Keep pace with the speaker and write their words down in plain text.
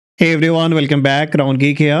Hey everyone, welcome back.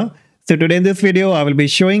 GEEK here. So today in this video, I will be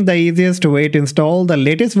showing the easiest way to install the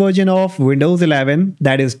latest version of Windows 11,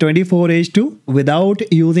 that is 24H2, without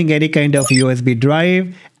using any kind of USB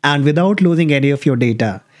drive and without losing any of your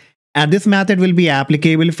data. And this method will be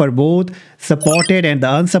applicable for both supported and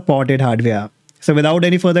the unsupported hardware. So without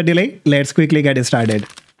any further delay, let's quickly get started.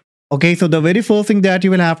 Okay, so the very first thing that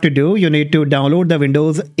you will have to do, you need to download the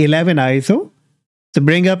Windows 11 ISO. So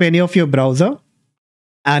bring up any of your browser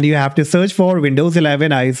and you have to search for Windows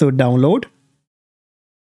 11 ISO download.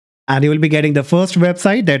 And you will be getting the first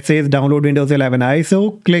website that says download Windows 11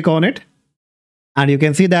 ISO. Click on it. And you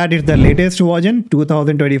can see that it's the latest version,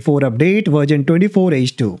 2024 update, version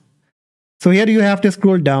 24H2. So here you have to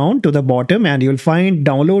scroll down to the bottom and you'll find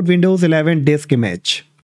download Windows 11 disk image.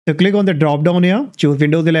 So click on the drop down here, choose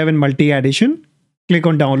Windows 11 Multi Edition. Click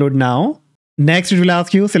on download now. Next it will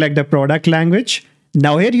ask you select the product language.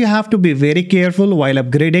 Now here you have to be very careful while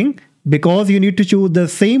upgrading because you need to choose the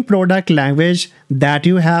same product language that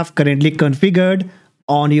you have currently configured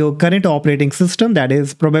on your current operating system, that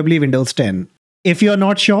is probably Windows 10. If you are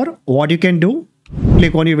not sure what you can do,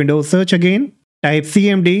 click on your Windows search again, type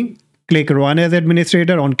CMD, click run as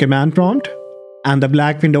administrator on command prompt and the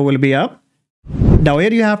black window will be up. Now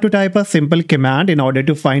here you have to type a simple command in order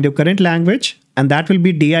to find your current language, and that will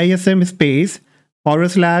be DISM space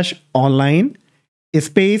 /online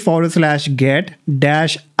space /get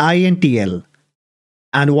 -intl.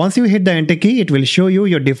 And once you hit the enter key, it will show you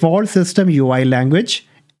your default system UI language.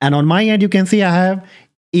 And on my end, you can see I have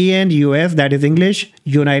ENUS, that is English,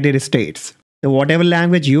 United States. So whatever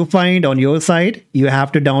language you find on your side, you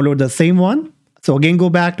have to download the same one. So again, go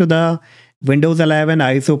back to the Windows 11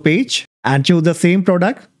 ISO page and choose the same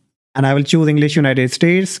product. And I will choose English United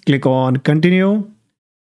States. Click on continue.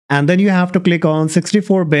 And then you have to click on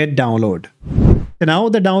 64-bit download. So now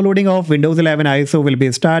the downloading of Windows 11 ISO will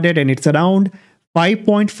be started and it's around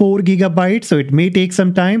 5.4 gigabytes. So it may take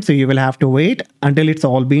some time. So you will have to wait until it's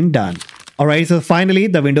all been done. Alright, so finally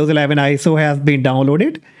the Windows 11 ISO has been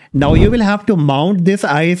downloaded. Now you will have to mount this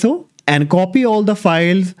ISO and copy all the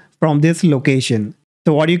files from this location.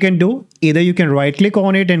 So what you can do, either you can right click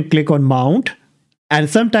on it and click on mount. And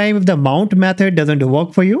sometime if the mount method doesn't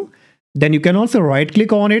work for you, then you can also right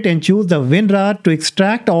click on it and choose the WinRAR to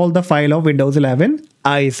extract all the file of Windows 11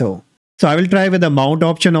 ISO. So I will try with the mount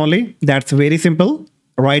option only. That's very simple.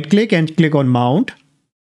 Right click and click on mount.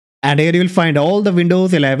 And here you will find all the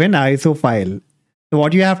Windows 11 ISO file. So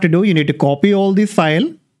what you have to do, you need to copy all these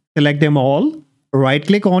files, select them all, right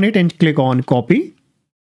click on it and click on copy.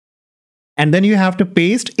 And then you have to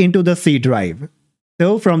paste into the C drive.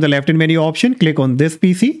 So from the left hand menu option, click on this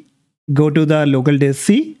PC, go to the local disk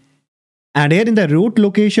C. And here in the root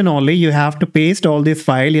location only, you have to paste all this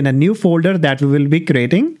file in a new folder that we will be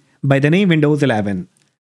creating by the name Windows 11.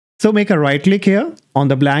 So make a right click here on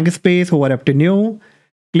the blank space, hover up to new,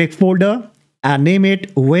 click folder and name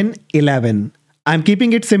it Win11. I'm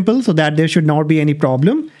keeping it simple so that there should not be any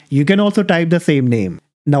problem. You can also type the same name.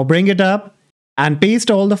 Now bring it up and paste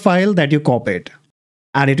all the file that you copied.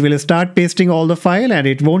 And it will start pasting all the file and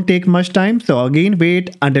it won't take much time. So again,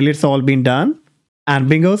 wait until it's all been done. And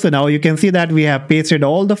bingo, so now you can see that we have pasted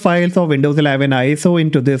all the files of Windows 11 ISO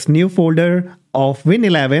into this new folder of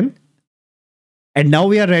Win11. And now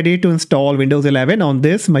we are ready to install Windows 11 on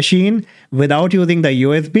this machine without using the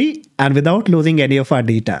USB and without losing any of our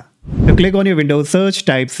data. So click on your Windows search,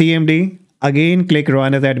 type CMD. Again, click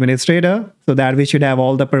run as administrator so that we should have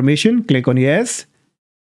all the permission. Click on yes.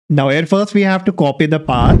 Now here first we have to copy the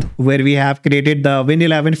path where we have created the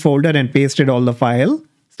Win11 folder and pasted all the file.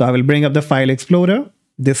 So I will bring up the file explorer.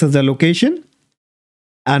 This is the location.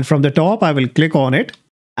 And from the top, I will click on it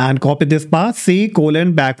and copy this path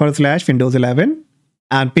C:\Windows 11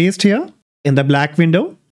 and paste here in the black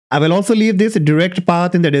window. I will also leave this direct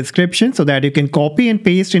path in the description so that you can copy and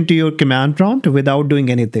paste into your command prompt without doing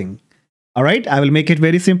anything. Alright, I will make it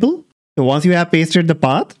very simple. So once you have pasted the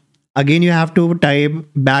path, again you have to type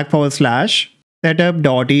 /setup.exe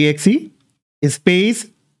space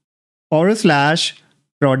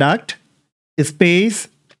 /product space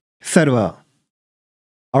server.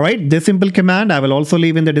 Alright, this simple command I will also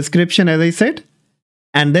leave in the description as I said.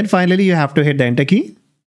 And then finally you have to hit the enter key.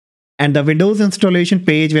 And the Windows installation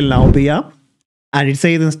page will now be up. And it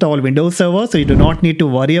says install Windows Server, so you do not need to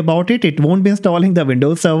worry about it. It won't be installing the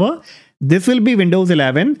Windows Server. This will be Windows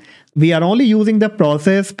 11. We are only using the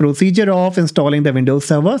procedure of installing the Windows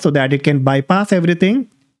Server so that it can bypass everything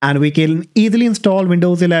and we can easily install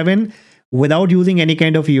Windows 11 without using any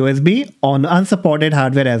kind of USB on unsupported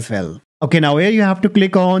hardware as well. Okay, now here you have to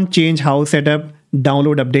click on change house setup,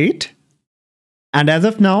 download update. And as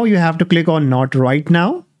of now, you have to click on not right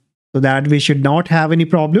now. so that we should not have any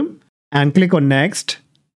problem, and click on next.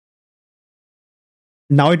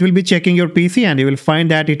 Now it will be checking your PC and you will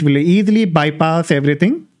find that it will easily bypass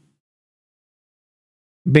everything.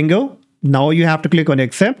 Bingo. Now you have to click on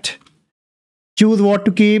accept. Choose what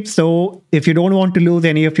to keep. So if you don't want to lose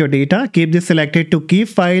any of your data, keep this selected to keep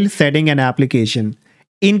file, setting and application.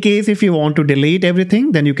 In case if you want to delete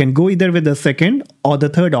everything, then you can go either with the second or the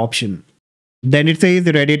third option. Then it says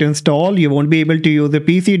ready to install. You won't be able to use the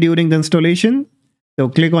PC during the installation. So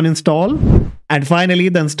click on install. And finally,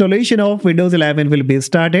 the installation of Windows 11 will be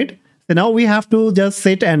started. So now we have to just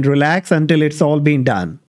sit and relax until it's all been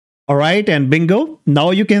done. Alright, and bingo.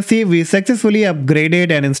 Now you can see we successfully upgraded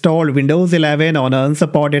and installed Windows 11 on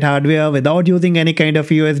unsupported hardware without using any kind of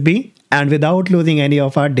USB and without losing any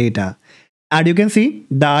of our data. And you can see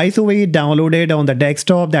the ISO we downloaded on the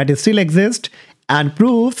desktop that still exists and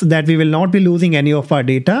proves that we will not be losing any of our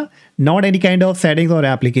data, not any kind of settings or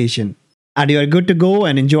application. And you are good to go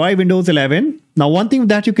and enjoy Windows 11. Now one thing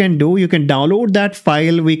that you can do, you can download that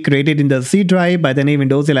file we created in the C drive by the name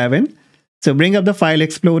Windows 11. So bring up the file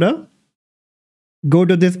explorer, go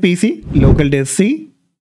to this PC, local disk C,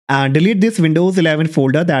 and delete this Windows 11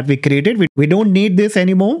 folder that we created. We don't need this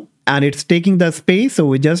anymore and it's taking the space, so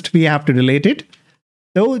we have to delete it.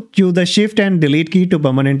 So choose the shift and delete key to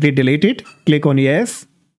permanently delete it. Click on yes,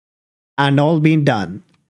 and all been done.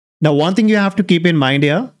 Now one thing you have to keep in mind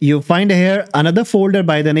here, you find here another folder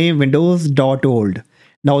by the name windows.old.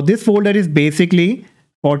 Now this folder is basically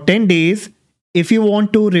for 10 days. If you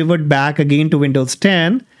want to revert back again to Windows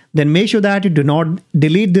 10, then make sure that you do not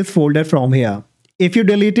delete this folder from here. If you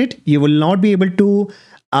delete it, you will not be able to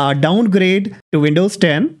downgrade to Windows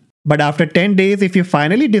 10. But after 10 days, if you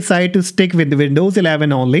finally decide to stick with Windows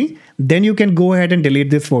 11 only, then you can go ahead and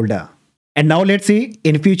delete this folder. And now let's see,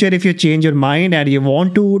 in future, if you change your mind and you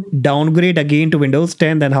want to downgrade again to Windows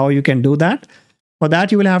 10, then how you can do that. For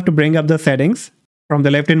that, you will have to bring up the settings. From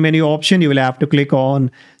the left-hand menu option, you will have to click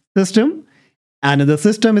on System. And in the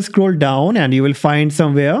System, scroll down and you will find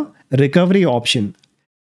somewhere Recovery option.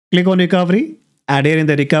 Click on Recovery. And here in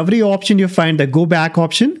the Recovery option, you find the Go Back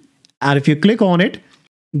option. And if you click on it,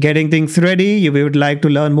 getting things ready, you would like to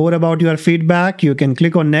learn more about your feedback, you can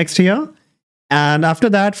click on Next here. And after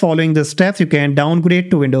that, following the steps, you can downgrade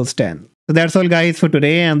to Windows 10. So that's all guys for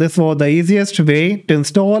today, and this was the easiest way to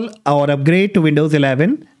install or upgrade to Windows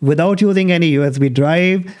 11 without using any USB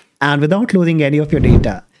drive and without losing any of your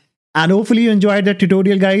data. And hopefully you enjoyed the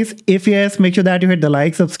tutorial guys. If yes, make sure that you hit the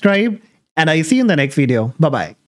like, subscribe, and I see you in the next video. Bye bye.